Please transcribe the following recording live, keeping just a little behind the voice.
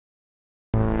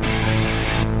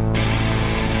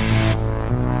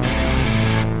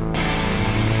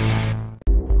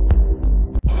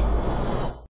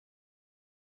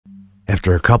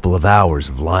After a couple of hours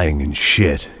of lying and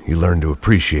shit, you learn to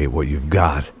appreciate what you've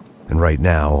got. And right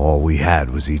now, all we had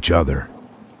was each other.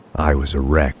 I was a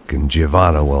wreck, and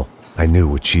Giovanna, well, I knew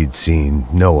what she'd seen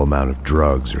no amount of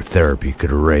drugs or therapy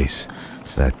could erase.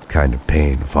 That kind of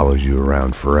pain follows you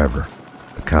around forever.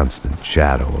 The constant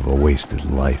shadow of a wasted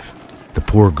life. The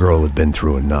poor girl had been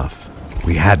through enough.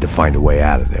 We had to find a way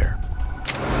out of there.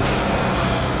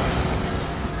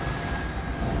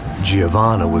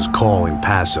 Giovanna was calling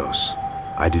Passos.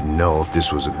 I didn't know if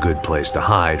this was a good place to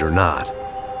hide or not.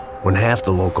 When half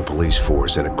the local police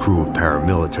force and a crew of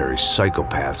paramilitary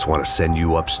psychopaths want to send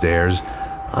you upstairs,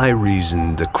 I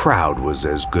reasoned the crowd was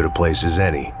as good a place as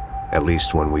any. At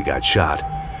least when we got shot,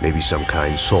 maybe some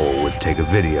kind soul would take a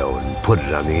video and put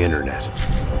it on the internet.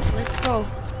 Let's go.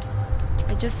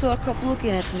 I just saw a cop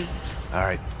looking at me. All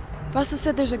right. Passos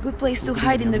said there's a good place to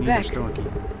hide in the back.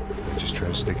 Just try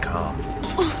to stay calm.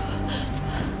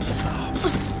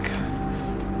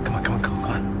 Come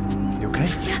on. You okay?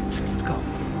 Yeah. Let's go.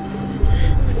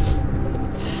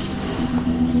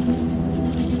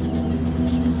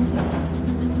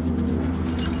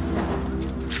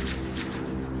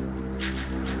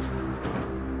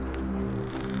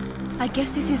 I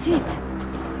guess this is it.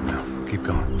 No, keep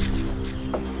going.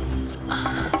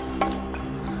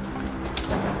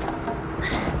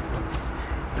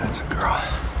 That's a girl.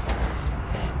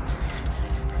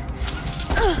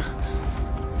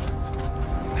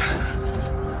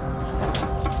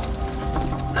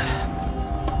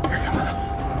 Here, come on.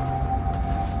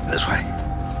 This way.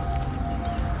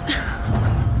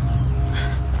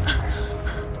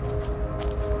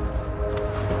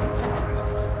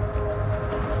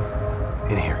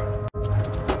 In here.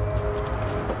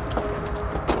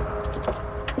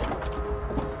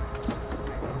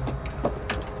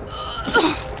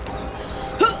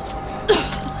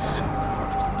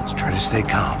 Just try to stay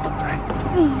calm, all right?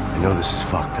 I know this is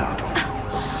fucked up.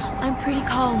 I'm pretty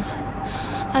calm.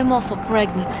 I'm also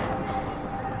pregnant.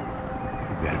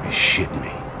 You gotta be shitting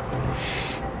me.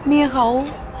 Me and Raul,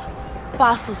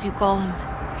 Passos you call him.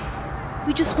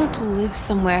 We just want to live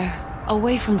somewhere,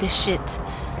 away from this shit.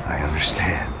 I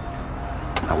understand.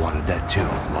 I wanted that too,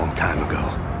 a long time ago.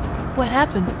 What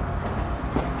happened?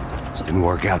 Just didn't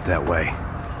work out that way.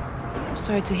 I'm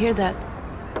sorry to hear that.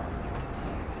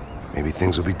 Maybe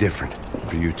things will be different.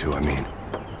 For you two, I mean.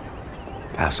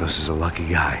 Passos is a lucky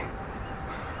guy.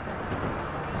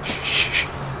 Shh.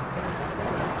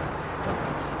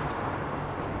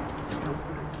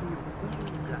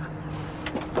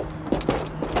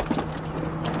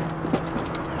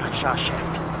 Já, chefe.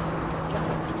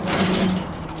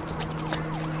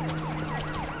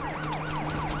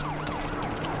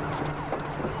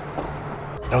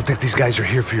 I don't think these guys are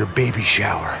here for your baby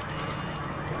shower.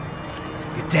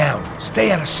 Get down.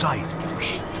 Stay out of sight.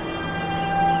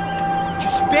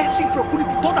 Disperse e procure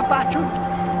por toda parte.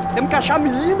 Temos que achar a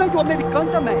menina e o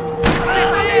americano também.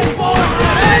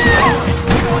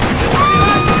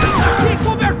 Aqui,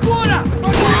 cobertura!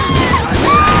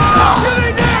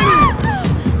 Atirem nele!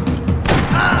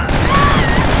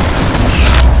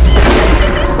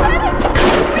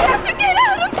 We have to get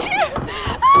out of here!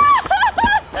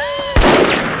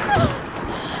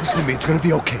 Listen to me, it's gonna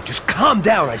be okay. Just calm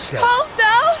down, I said. Calm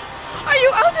down? Are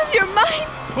you out of your mind?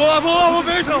 Vamos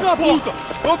ver esse da puta!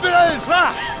 Vamos pegar eles,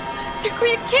 vá! They're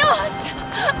going to kill us!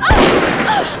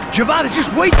 Giovanna,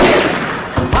 just wait there!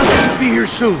 I'll just be here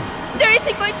soon. There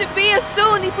isn't going to be a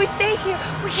soon if we stay here.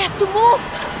 We have to move!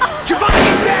 Giovanna,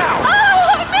 get down!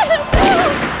 Oh, man!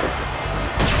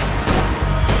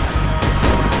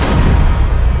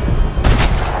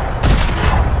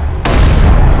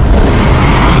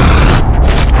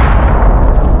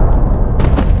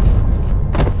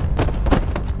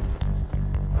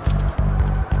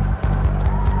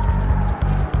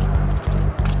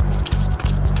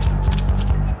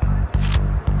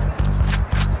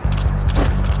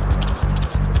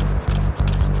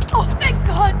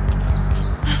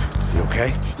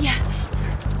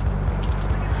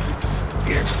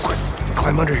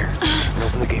 Climb under here and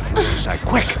open the gate from the other side.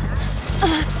 Quick!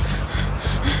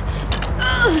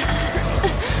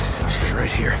 Stay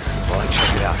right here while I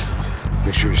check it out.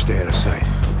 Make sure you stay out of sight.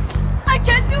 I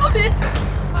can't do this!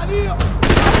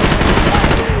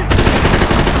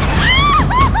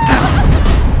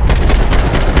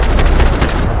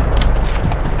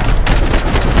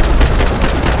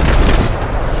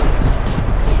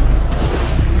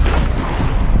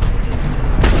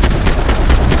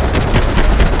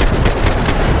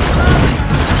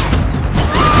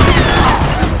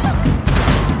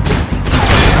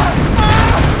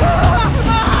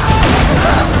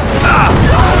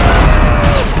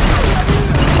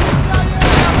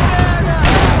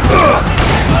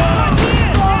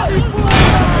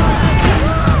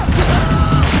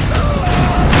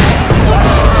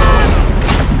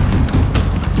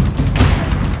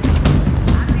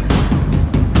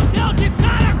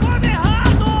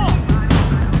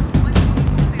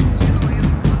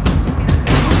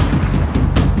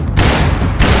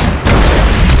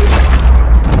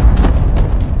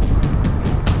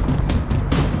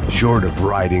 Short of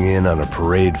riding in on a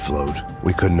parade float,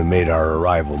 we couldn't have made our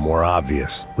arrival more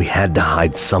obvious. We had to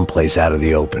hide someplace out of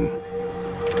the open.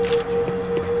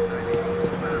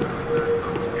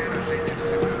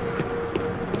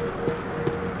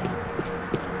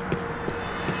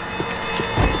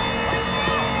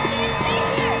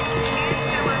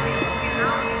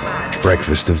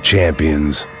 Breakfast of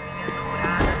champions.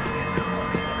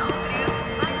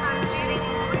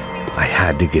 I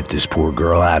had to get this poor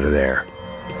girl out of there.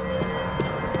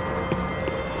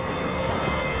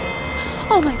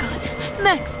 Oh my god,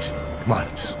 Max! Come on.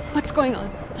 What's going on?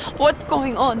 What's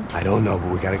going on? I don't know, but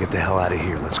we gotta get the hell out of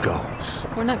here. Let's go.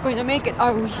 We're not going to make it,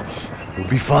 are we? We'll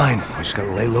be fine. We just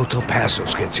gotta lay low till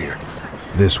Passos gets here.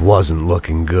 This wasn't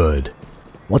looking good.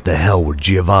 What the hell were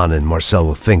Giovanna and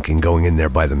Marcello thinking going in there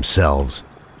by themselves?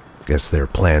 Guess their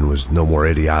plan was no more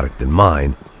idiotic than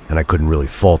mine, and I couldn't really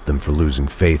fault them for losing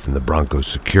faith in the Bronco's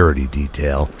security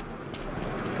detail.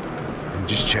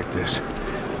 Just check this.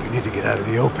 We need to get out of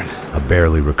the open. A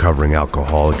barely recovering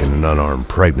alcoholic and an unarmed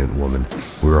pregnant woman.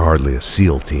 We were hardly a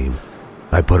SEAL team.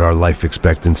 I put our life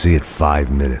expectancy at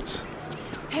 5 minutes.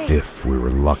 Hey, if we were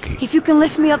lucky. if you can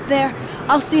lift me up there,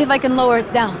 I'll see if I can lower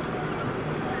it down.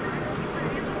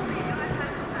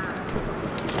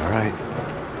 All right.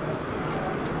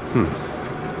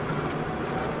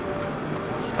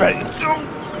 Ready?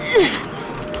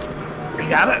 You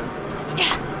got it?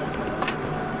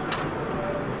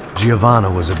 Giovanna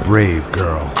was a brave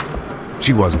girl.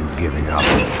 She wasn't giving up.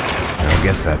 And I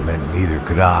guess that meant neither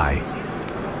could I.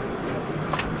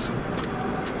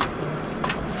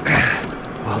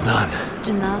 Well done.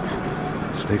 De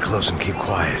nada. Stay close and keep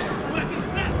quiet.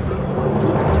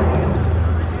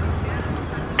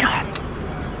 God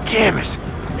damn it!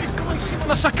 Estão em cima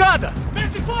na sacada!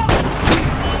 Mete fogo!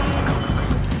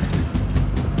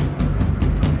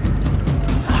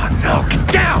 Oh no, get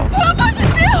down! Pelo amor de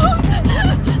Deus!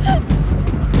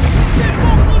 Tem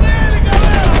pouco nele,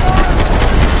 galera!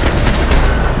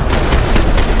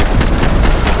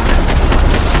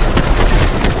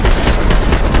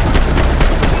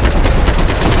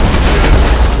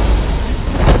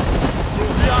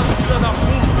 Filha da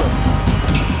puta!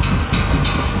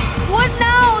 What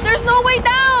now? There's no way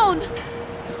down!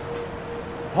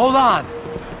 Hold on!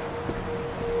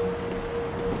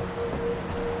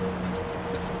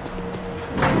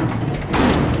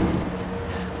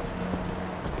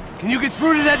 Can you get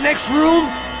through to that next room?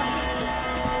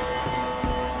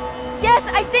 Yes,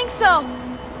 I think so.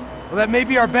 Well, that may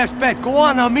be our best bet. Go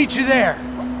on, I'll meet you there.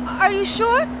 Are you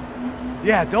sure?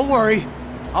 Yeah, don't worry.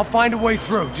 I'll find a way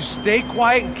through. Just stay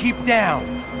quiet and keep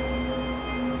down.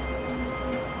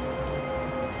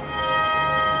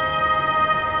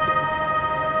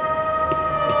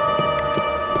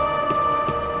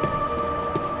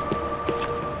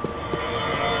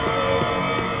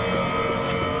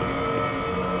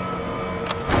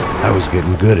 I was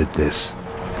getting good at this.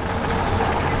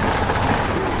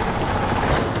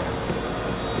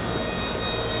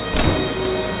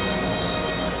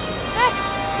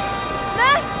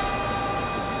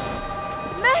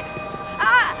 Max!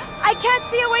 I can't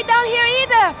see a way down here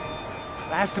either!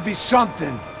 There has to be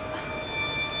something.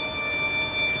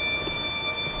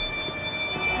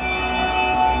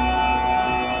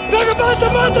 Oh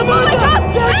my god!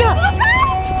 Max, look out!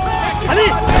 Ali!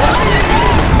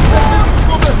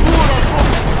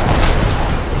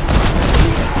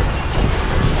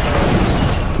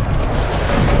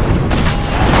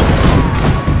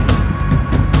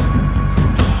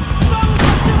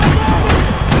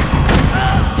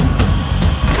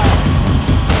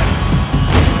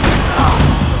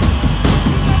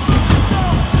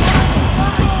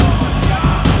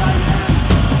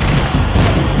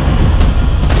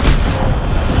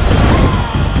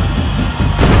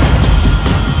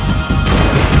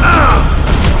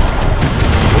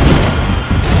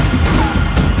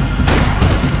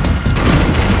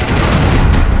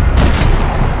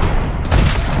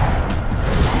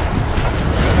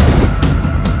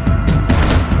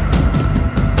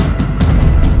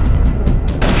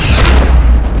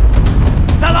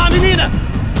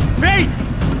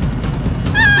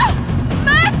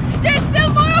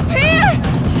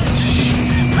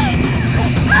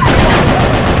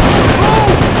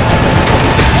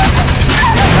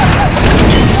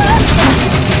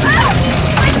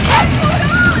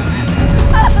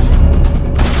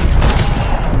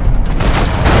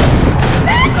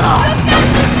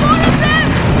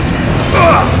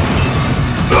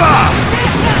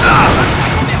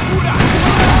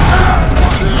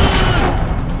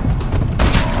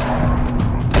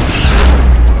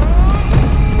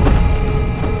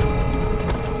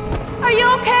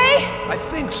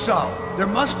 think so. There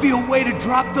must be a way to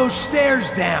drop those stairs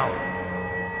down.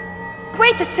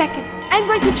 Wait a second. I'm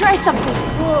going to try something.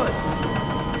 Good.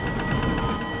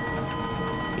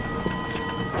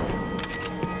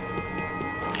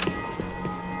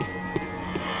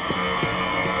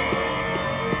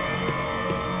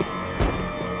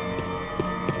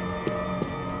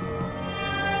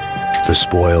 The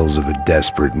spoils of a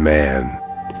desperate man.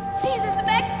 Jesus,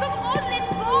 Max, come on, let's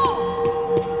go!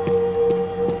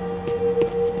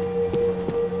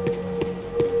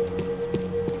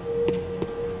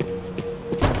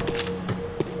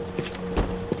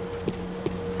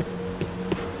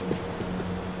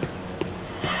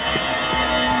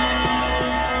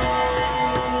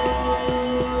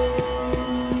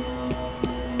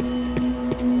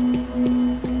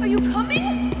 Are you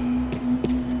coming?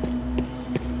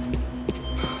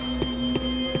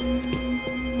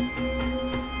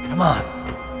 Come on,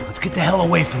 let's get the hell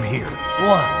away from here.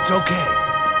 One, it's okay.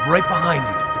 I'm right behind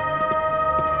you.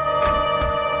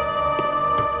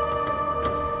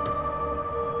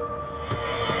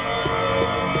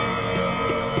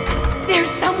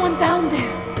 There's someone down there.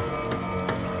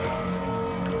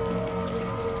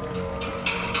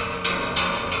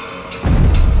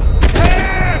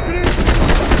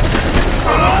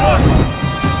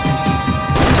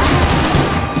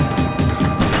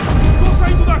 Tô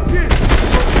saindo daqui!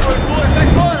 Sai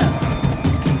fora!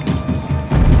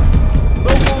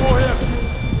 Não vou morrer aqui!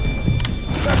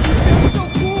 Daqui pelo seu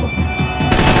cu!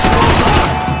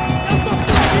 Eu tô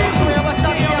fugindo! Foi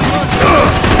abaixado sem avanço!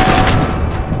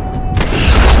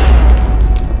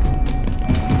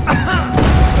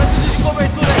 Preciso de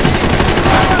cobertura aqui!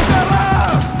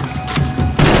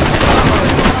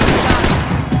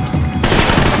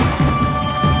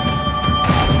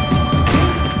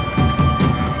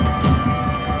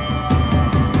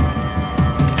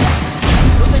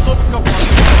 Não tem como escapar!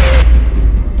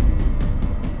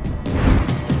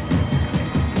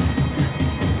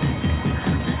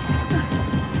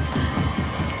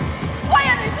 Why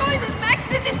are they doing this, Max?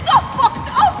 This is so fucked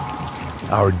up!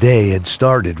 Our day had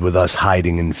started with us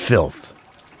hiding in filth,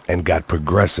 and got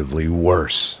progressively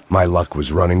worse. My luck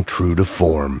was running true to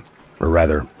form. Or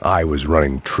rather, I was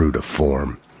running true to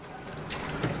form.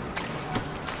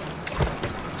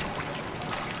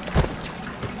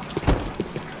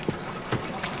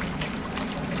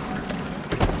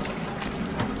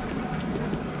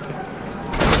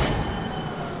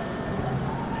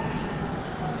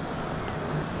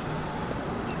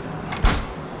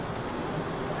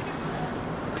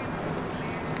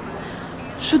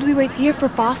 Should we wait here for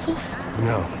Passos?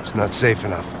 No, it's not safe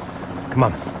enough. Come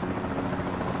on.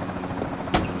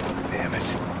 Damn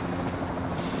it.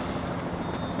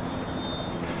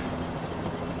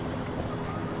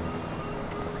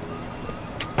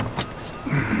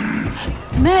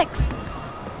 Max!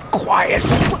 Quiet!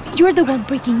 You're the one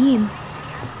breaking in.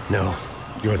 No,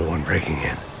 you're the one breaking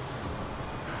in.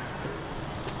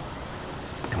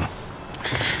 Come on.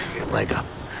 Get your leg up.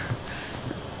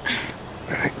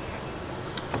 All right.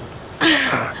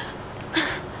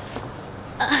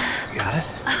 Got it?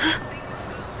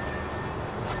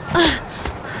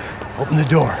 Open the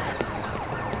door.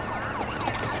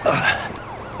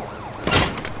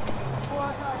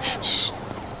 Shh!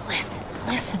 Listen,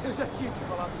 listen. Eu já tinha que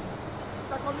falar isso.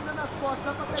 Tá com a mina nas costas,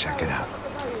 dá pra pegar Check it ele, out. dá pra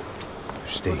pegar ele.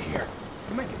 Stay here.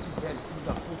 Como é que esse velho filho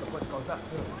da puta pode causar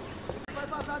tanto? Não vai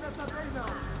vazar dessa vez, não.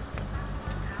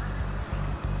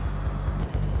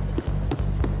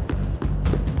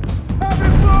 Abre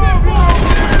fogo!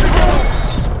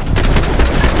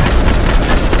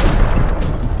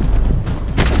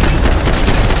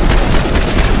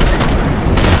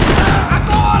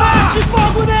 Agora! Mete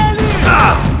fogo nele!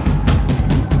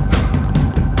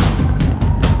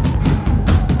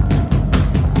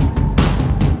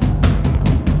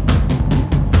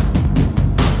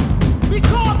 Me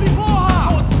cobre,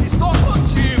 porra! Estou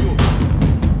contigo!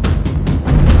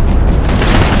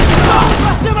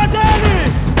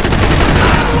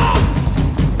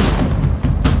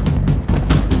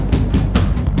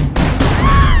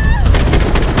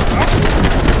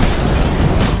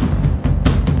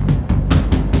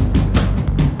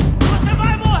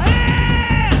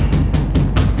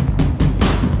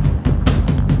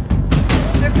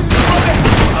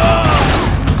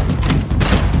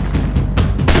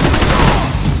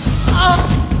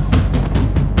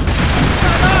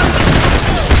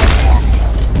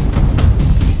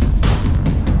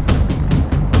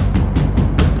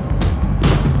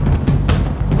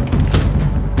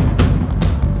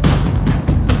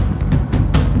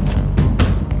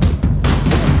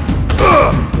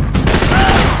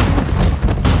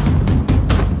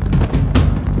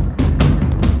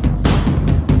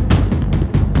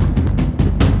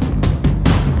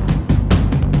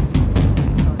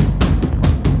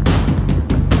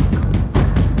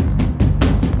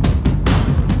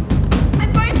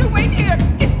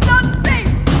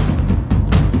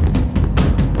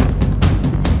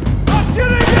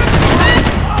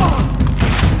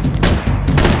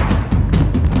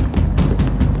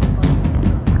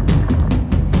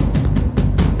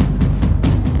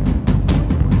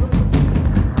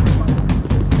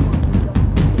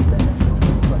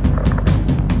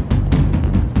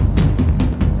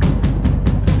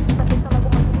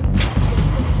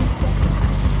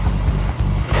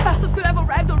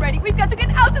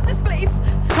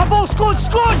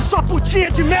 esconde, sua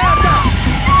putinha de merda!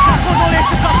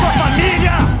 Condolência pra sua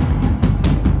família!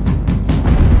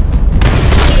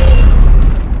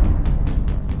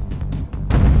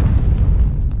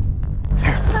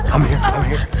 I'm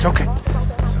here. It's okay.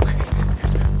 It's okay.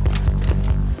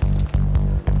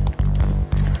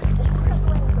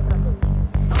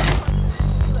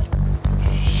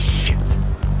 Shit.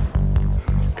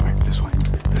 Come here, this way.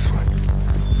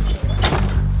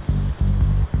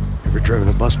 Ever driven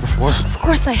a bus before? Of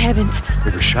course I haven't.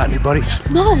 Ever shot anybody?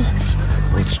 No.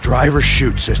 Well, it's drive or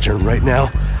shoot, sister, and right now,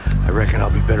 I reckon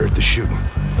I'll be better at the shooting.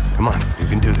 Come on, you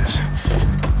can do this.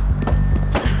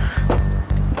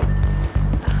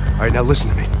 All right, now listen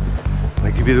to me.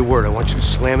 When I give you the word, I want you to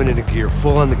slam it into gear,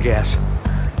 full on the gas,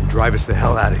 and drive us the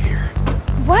hell out of here.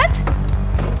 What?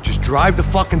 Just drive the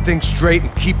fucking thing straight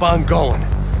and keep on going.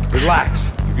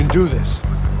 Relax. You can do this.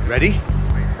 Ready?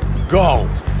 Go.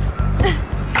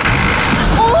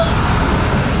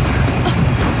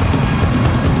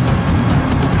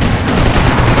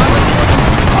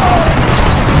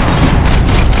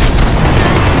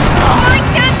 I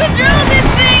can't control this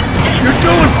thing! You're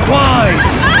doing fine.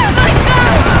 Oh my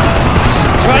god!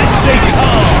 Try to stay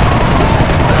calm.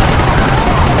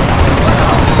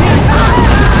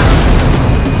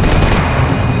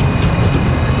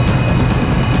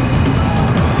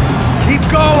 Keep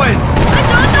going. I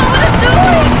don't know what I'm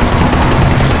doing!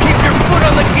 Just keep your foot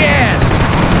on the gas.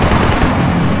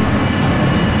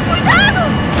 Cuidado!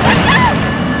 Cuidado!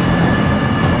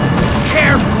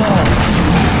 Careful.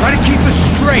 Try to keep us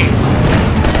straight.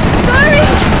 Sorry!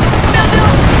 Meu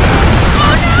Deus!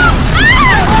 Oh no!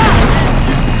 Ah!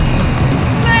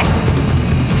 Max!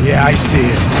 Yeah, I see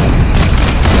it.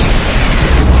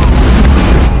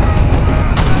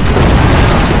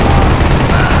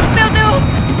 Meu Deus!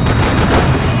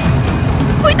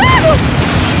 Cuidado!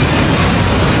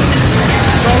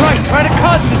 It's all right. Try to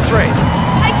concentrate.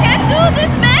 I can't do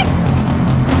this, Max!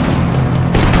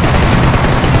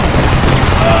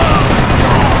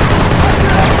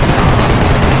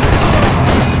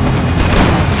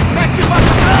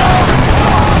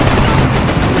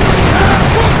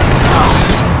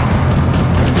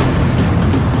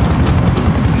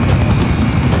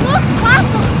 Look,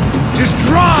 Papa! Just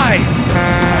drive.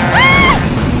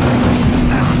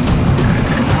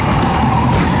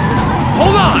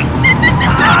 Hold on.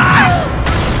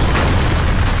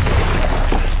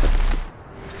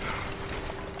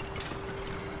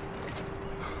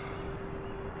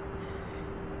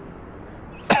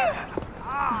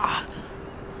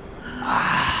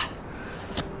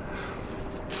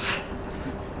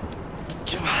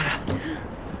 Giovanna.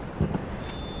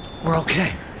 We're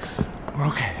okay. We're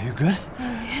okay. You good?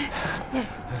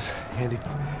 Yes. That's a handy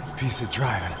piece of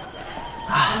driving.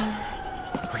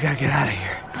 We gotta get out of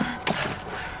here.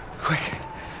 Quick.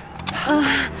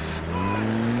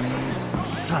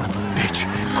 Son of a bitch.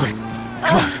 Quick.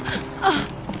 Come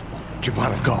on.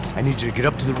 Giovanna, go. I need you to get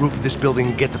up to the roof of this building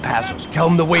and get the Passos. Tell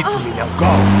them to wait for me. Now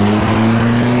go.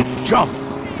 Jump.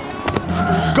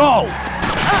 Go.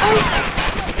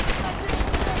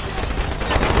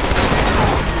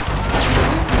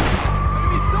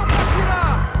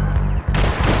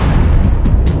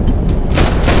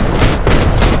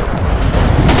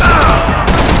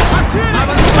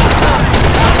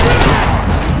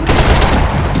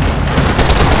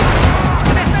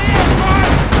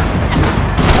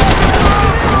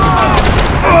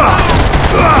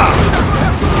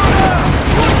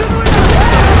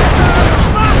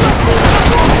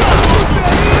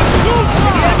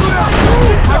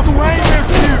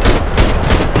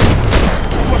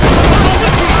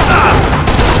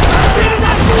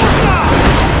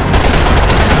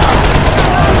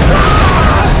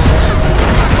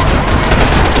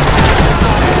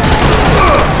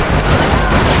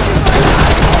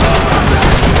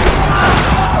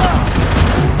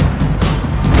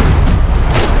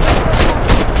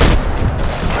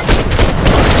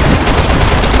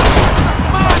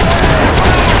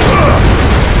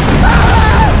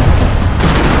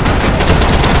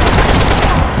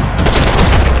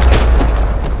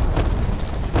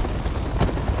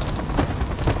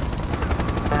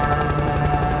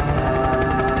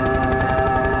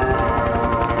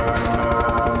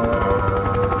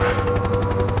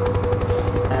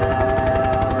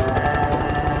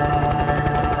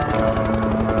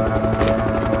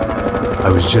 I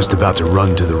was just about to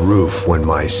run to the roof when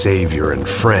my savior and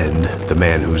friend, the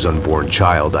man whose unborn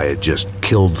child I had just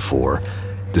killed for,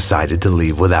 decided to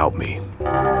leave without me.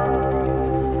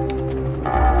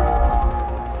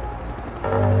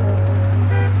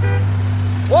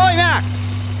 Oi, Max!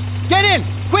 Get in!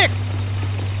 Quick!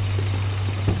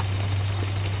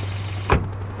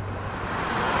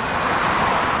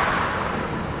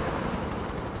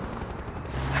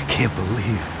 can't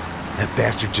believe that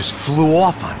bastard just flew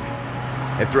off on me.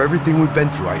 After everything we've been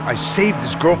through, I saved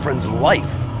his girlfriend's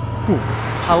life. Who?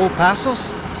 Raul Passos?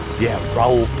 Yeah,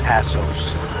 Raul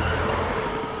Passos.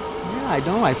 Yeah, I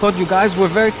know. I thought you guys were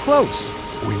very close.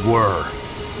 We were.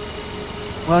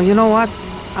 Well, you know what?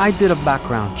 I did a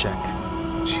background check.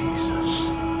 Jesus.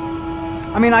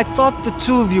 I mean, I thought the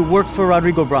two of you worked for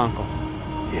Rodrigo Branco.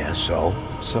 Yeah, so?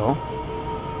 So?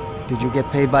 Did you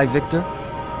get paid by Victor?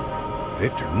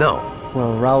 Victor, no.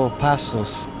 Well, Raul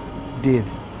Passos did.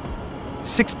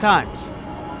 6 times.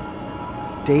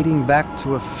 Dating back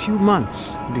to a few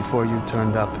months before you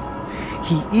turned up.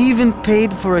 He even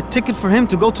paid for a ticket for him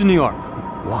to go to New York.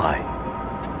 Why?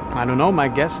 I don't know, my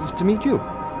guess is to meet you.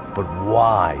 But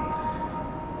why?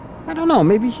 I don't know,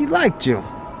 maybe he liked you.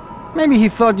 Maybe he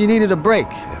thought you needed a break.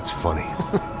 That's funny.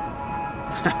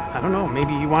 I don't know,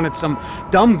 maybe he wanted some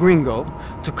dumb gringo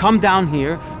to come down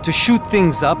here to shoot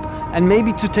things up and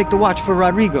maybe to take the watch for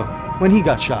Rodrigo when he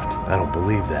got shot. I don't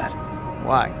believe that.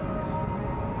 Why?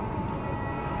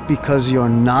 Because you're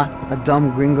not a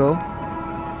dumb gringo?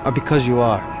 Or because you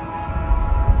are?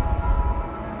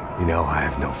 You know, I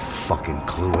have no fucking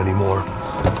clue anymore.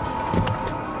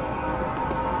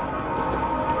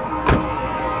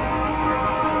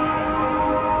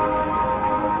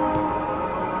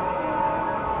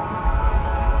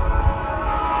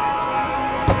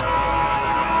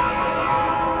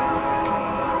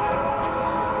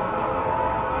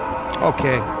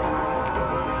 Okay.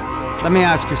 Let me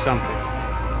ask you something.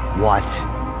 What?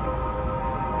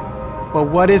 Well,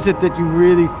 what is it that you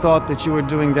really thought that you were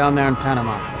doing down there in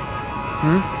Panama?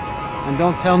 And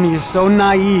don't tell me you're so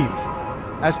naive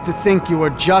as to think you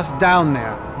were just down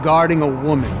there guarding a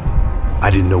woman. I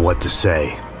didn't know what to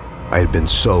say. I had been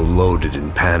so loaded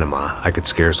in Panama, I could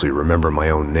scarcely remember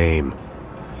my own name.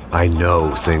 I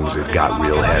know things had got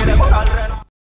real heavy.